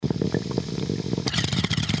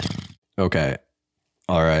Okay.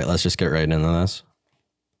 All right, let's just get right into this.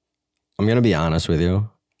 I'm going to be honest with you.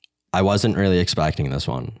 I wasn't really expecting this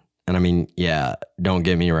one. And I mean, yeah, don't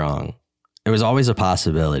get me wrong. It was always a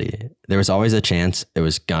possibility. There was always a chance it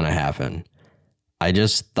was going to happen. I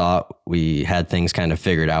just thought we had things kind of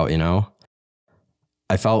figured out, you know?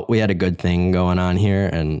 I felt we had a good thing going on here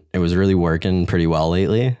and it was really working pretty well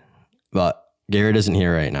lately. But Garrett isn't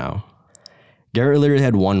here right now. Garrett literally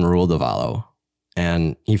had one rule to follow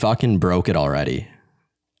and he fucking broke it already.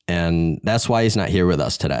 And that's why he's not here with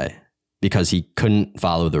us today, because he couldn't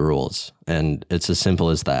follow the rules. And it's as simple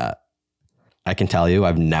as that. I can tell you,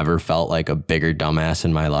 I've never felt like a bigger dumbass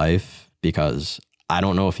in my life, because I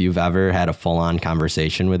don't know if you've ever had a full-on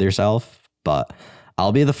conversation with yourself, but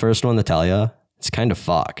I'll be the first one to tell you, it's kind of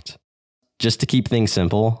fucked. Just to keep things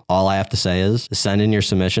simple, all I have to say is send in your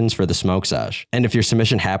submissions for the smoke sesh. And if your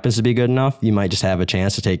submission happens to be good enough, you might just have a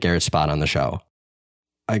chance to take Garrett's spot on the show.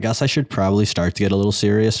 I guess I should probably start to get a little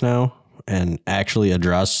serious now and actually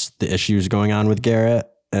address the issues going on with Garrett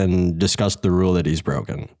and discuss the rule that he's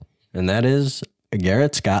broken. And that is,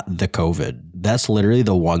 Garrett's got the COVID. That's literally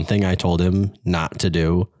the one thing I told him not to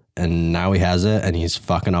do. And now he has it and he's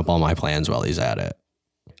fucking up all my plans while he's at it.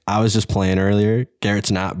 I was just playing earlier.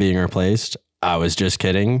 Garrett's not being replaced. I was just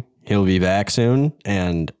kidding. He'll be back soon.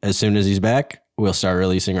 And as soon as he's back, we'll start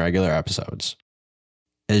releasing regular episodes.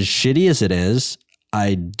 As shitty as it is,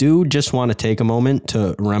 I do just want to take a moment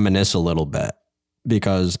to reminisce a little bit,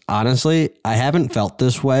 because honestly, I haven't felt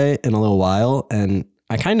this way in a little while and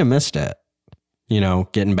I kind of missed it. You know,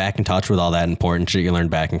 getting back in touch with all that important shit you learned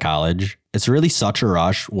back in college. It's really such a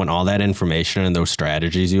rush when all that information and those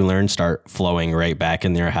strategies you learned start flowing right back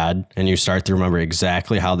in your head and you start to remember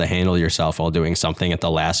exactly how to handle yourself while doing something at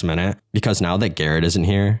the last minute. Because now that Garrett isn't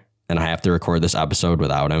here and I have to record this episode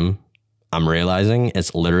without him, I'm realizing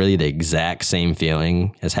it's literally the exact same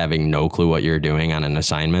feeling as having no clue what you're doing on an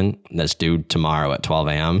assignment that's due tomorrow at 12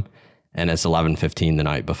 a.m. and it's 11:15 the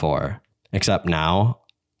night before. Except now,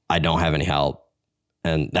 I don't have any help.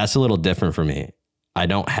 And that's a little different for me. I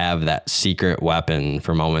don't have that secret weapon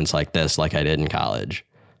for moments like this like I did in college.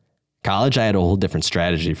 College, I had a whole different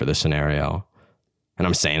strategy for this scenario. And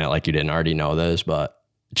I'm saying it like you didn't already know this, but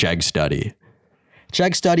Chegg Study.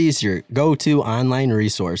 Chegg Study is your go-to online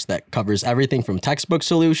resource that covers everything from textbook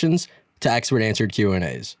solutions to expert-answered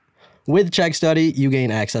Q&As. With Chegg Study, you gain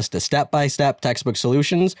access to step-by-step textbook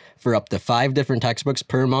solutions for up to 5 different textbooks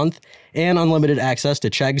per month and unlimited access to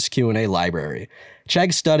Chegg's Q&A library.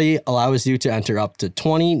 Chegg Study allows you to enter up to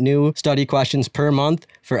 20 new study questions per month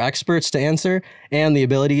for experts to answer and the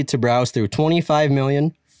ability to browse through 25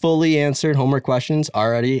 million fully answered homework questions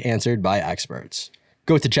already answered by experts.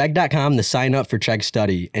 Go to Chegg.com to sign up for Chegg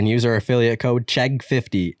Study and use our affiliate code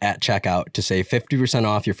CHEGG50 at checkout to save 50%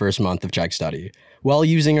 off your first month of Chegg Study. While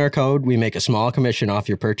using our code, we make a small commission off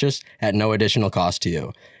your purchase at no additional cost to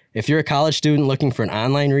you. If you're a college student looking for an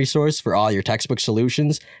online resource for all your textbook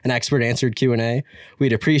solutions and expert-answered Q&A,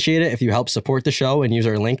 we'd appreciate it if you help support the show and use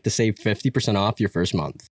our link to save 50% off your first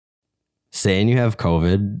month. Saying you have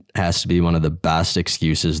COVID has to be one of the best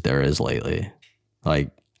excuses there is lately. Like,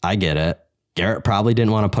 I get it. Garrett probably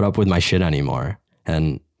didn't want to put up with my shit anymore,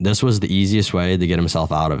 and this was the easiest way to get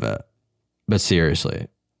himself out of it. But seriously,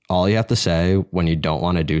 all you have to say when you don't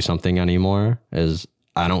want to do something anymore is,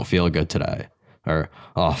 I don't feel good today, or,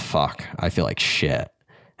 oh fuck, I feel like shit.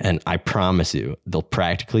 And I promise you, they'll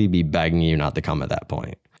practically be begging you not to come at that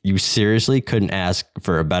point. You seriously couldn't ask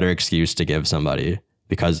for a better excuse to give somebody,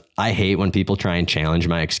 because I hate when people try and challenge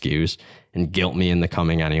my excuse and guilt me into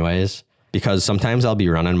coming anyways. Because sometimes I'll be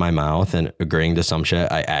running my mouth and agreeing to some shit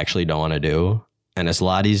I actually don't want to do. And it's a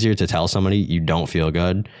lot easier to tell somebody you don't feel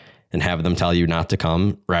good and have them tell you not to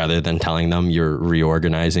come rather than telling them you're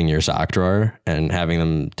reorganizing your sock drawer and having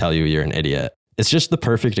them tell you you're an idiot. It's just the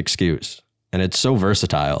perfect excuse. And it's so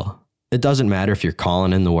versatile. It doesn't matter if you're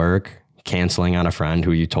calling in the work, canceling on a friend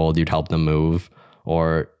who you told you'd help them move,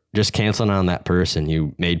 or just canceling on that person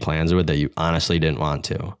you made plans with that you honestly didn't want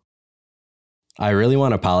to. I really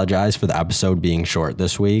want to apologize for the episode being short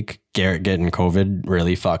this week. Garrett getting COVID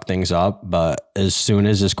really fucked things up, but as soon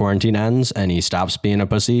as this quarantine ends and he stops being a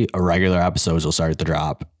pussy, a regular episodes will start to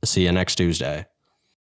drop. See you next Tuesday.